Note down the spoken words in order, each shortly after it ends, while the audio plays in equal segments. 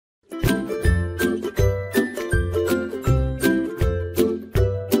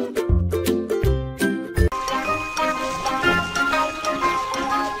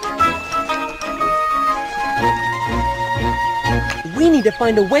need to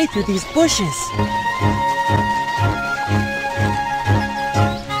find a way through these bushes.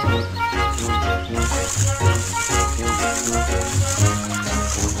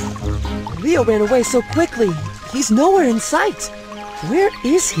 Leo ran away so quickly. He's nowhere in sight. Where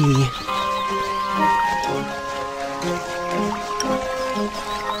is he?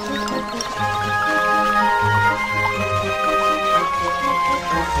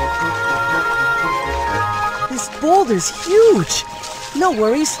 This boulder's huge. No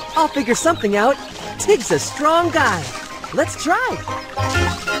worries, I'll figure something out. Tig's a strong guy. Let's try.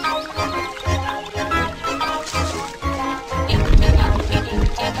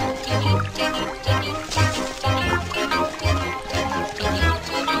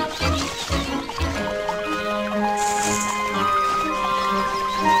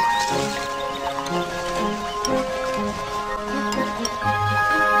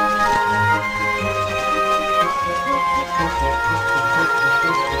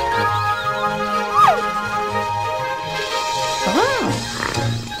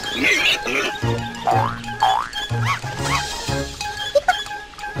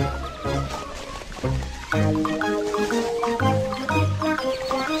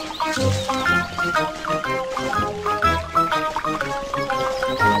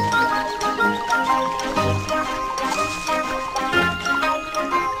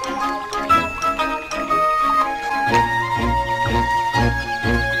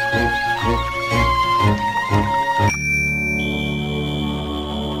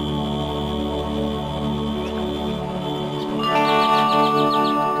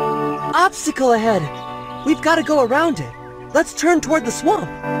 Obstacle ahead. We've got to go around it. Let's turn toward the swamp.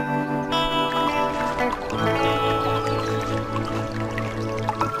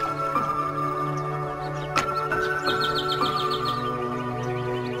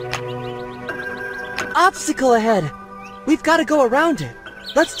 Obstacle ahead. We've got to go around it.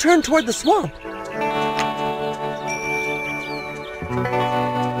 Let's turn toward the swamp.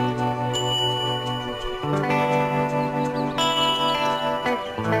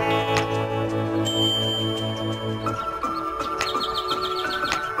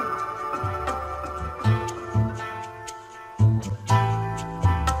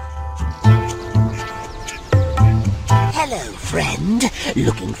 Hello, friend.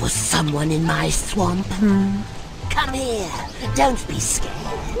 Looking for someone in my swamp? Come here. Don't be scared.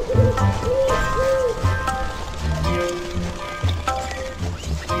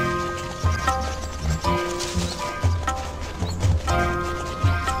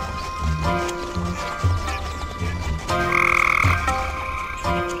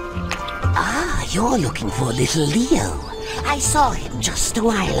 Ah, you're looking for little Leo. I saw him just a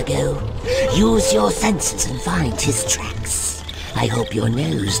while ago. Use your senses and find his tracks. I hope your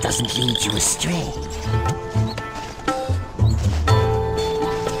nose doesn't lead you astray.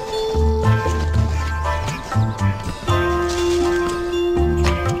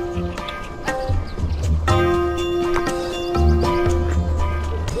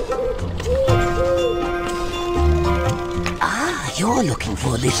 Ah, you're looking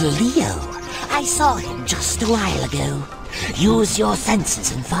for little Leo. I saw him just a while ago. Use your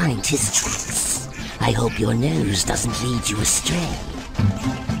senses and find his tracks. I hope your nose doesn't lead you astray.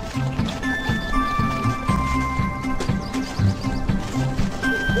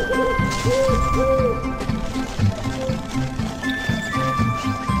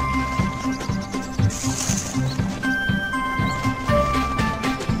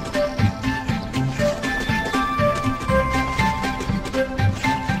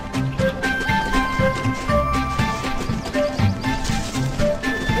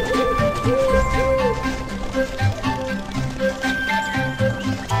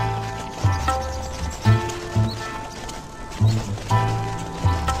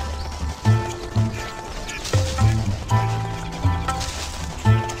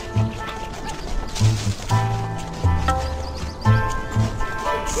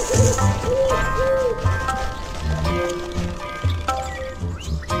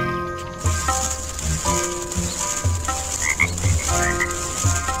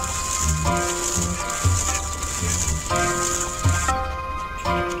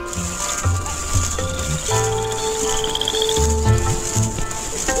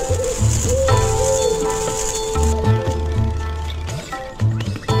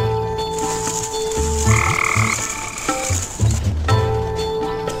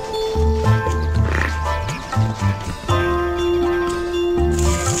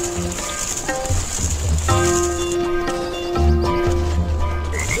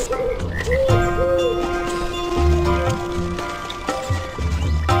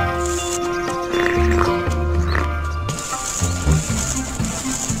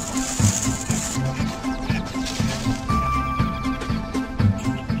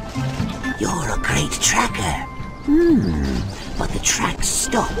 great tracker. But the tracks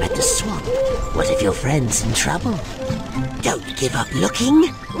stop at the swamp. What if your friend's in trouble? Don't give up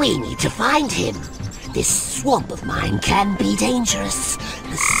looking. We need to find him. This swamp of mine can be dangerous,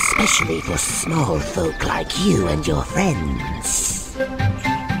 especially for small folk like you and your friends.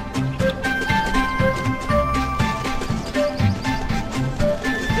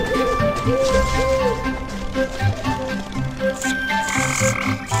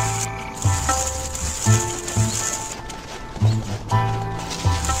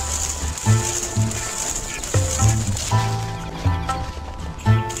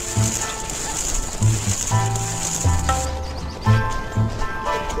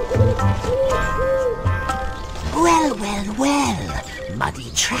 Well, muddy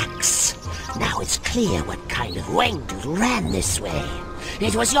tracks. Now it's clear what kind of Wangdoodle ran this way.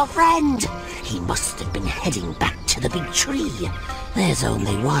 It was your friend. He must have been heading back to the big tree. There's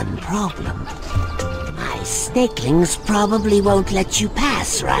only one problem. My snakelings probably won't let you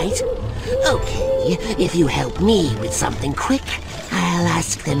pass, right? Okay, if you help me with something quick, I'll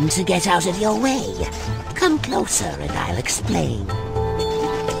ask them to get out of your way. Come closer and I'll explain.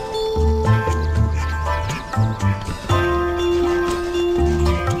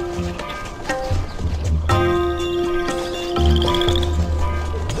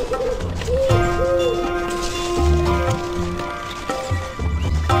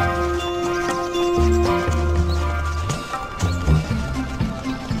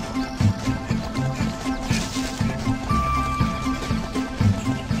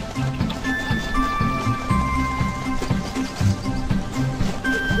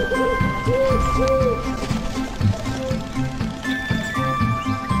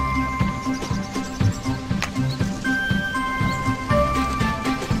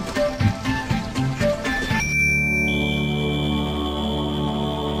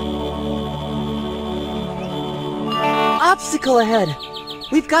 Obstacle ahead!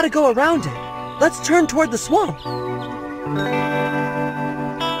 We've got to go around it. Let's turn toward the swamp.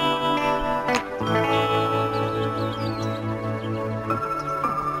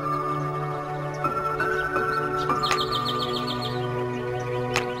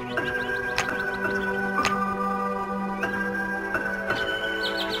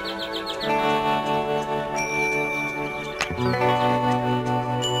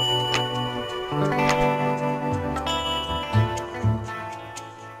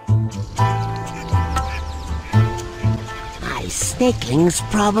 Snakelings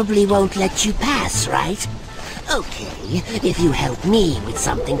probably won't let you pass, right? Okay, if you help me with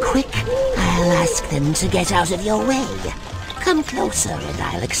something quick, I'll ask them to get out of your way. Come closer and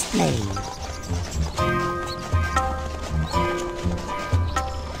I'll explain.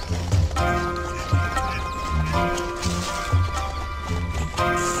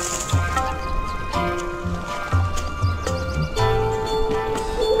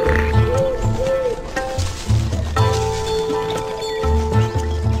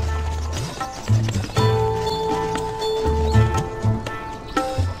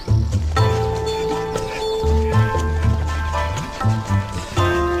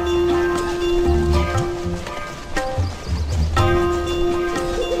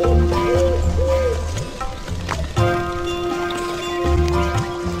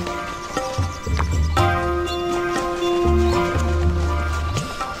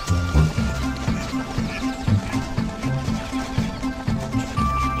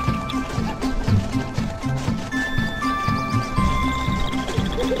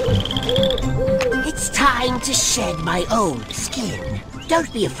 Time to shed my old skin.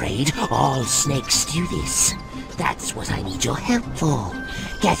 Don't be afraid, all snakes do this. That's what I need your help for.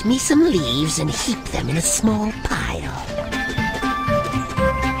 Get me some leaves and heap them in a small pile.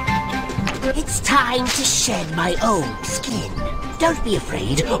 It's time to shed my old skin. Don't be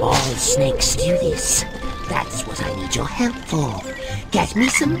afraid, all snakes do this. That's what I need your help for. Get me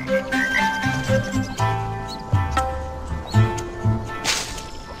some...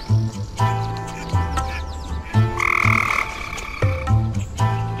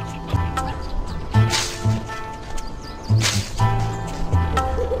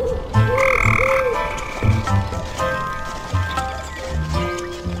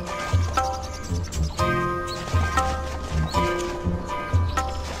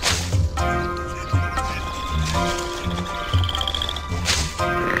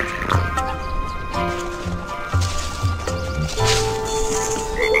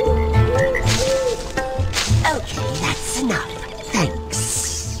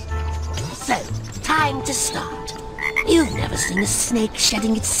 You've never seen a snake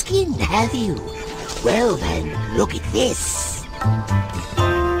shedding its skin, have you? Well then, look at this.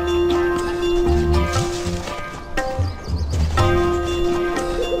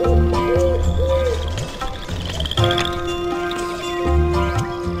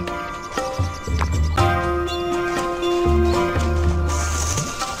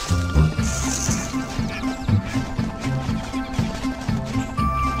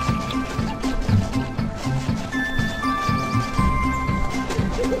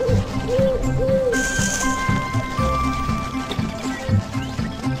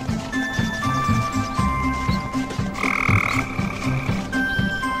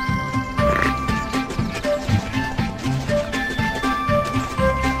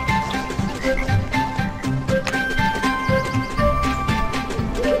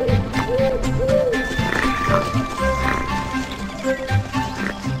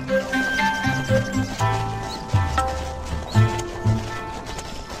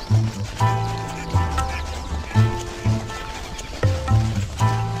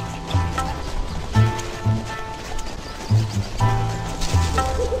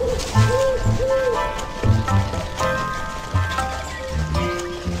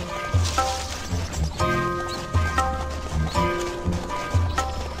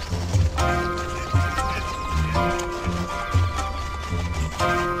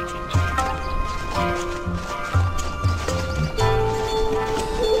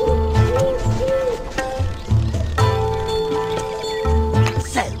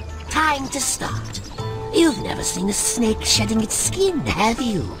 seen a snake shedding its skin, have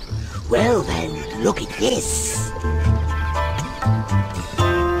you? Well then, look at this.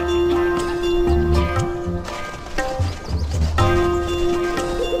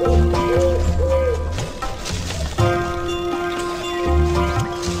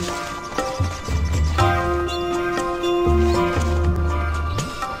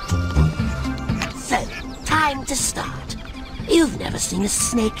 So, time to start. You've never seen a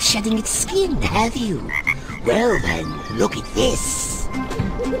snake shedding its skin, have you? Well then, look at this.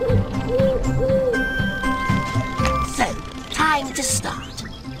 So, time to start.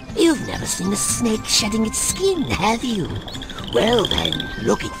 You've never seen a snake shedding its skin, have you? Well then,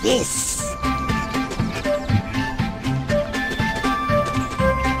 look at this.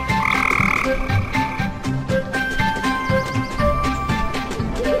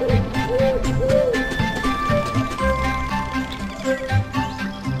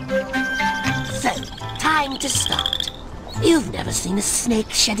 Time to start. You've never seen a snake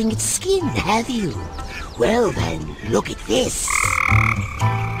shedding its skin, have you? Well then, look at this.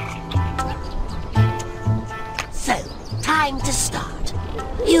 So, time to start.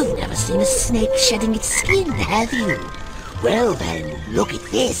 You've never seen a snake shedding its skin, have you? Well then, look at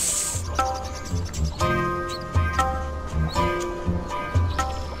this.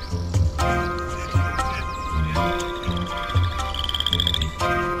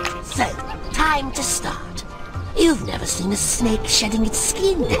 So, time to start. You've never seen a snake shedding its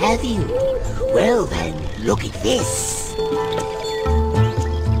skin, have you? Well then, look at this.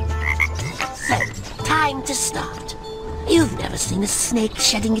 So, time to start. You've never seen a snake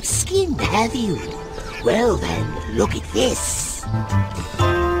shedding its skin, have you? Well then, look at this.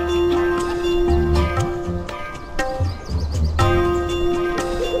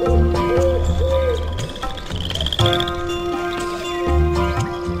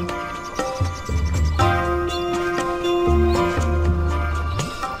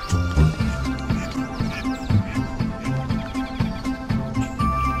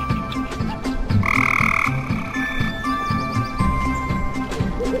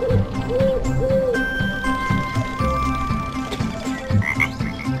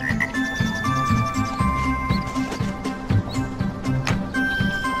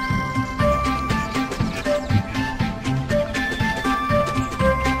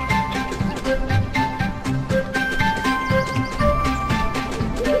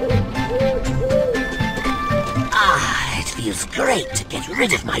 Feels great to get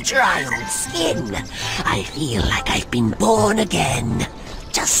rid of my dry old skin. I feel like I've been born again.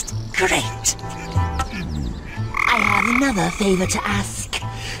 Just great. I have another favor to ask.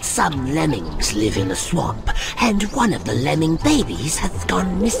 Some lemmings live in the swamp, and one of the lemming babies has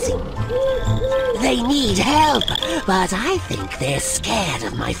gone missing. They need help, but I think they're scared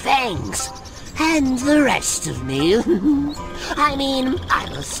of my fangs. And the rest of me. I mean,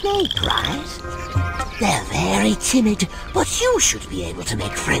 I'm a snake, right? They're very timid, but you should be able to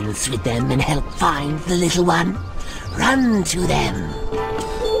make friends with them and help find the little one. Run to them.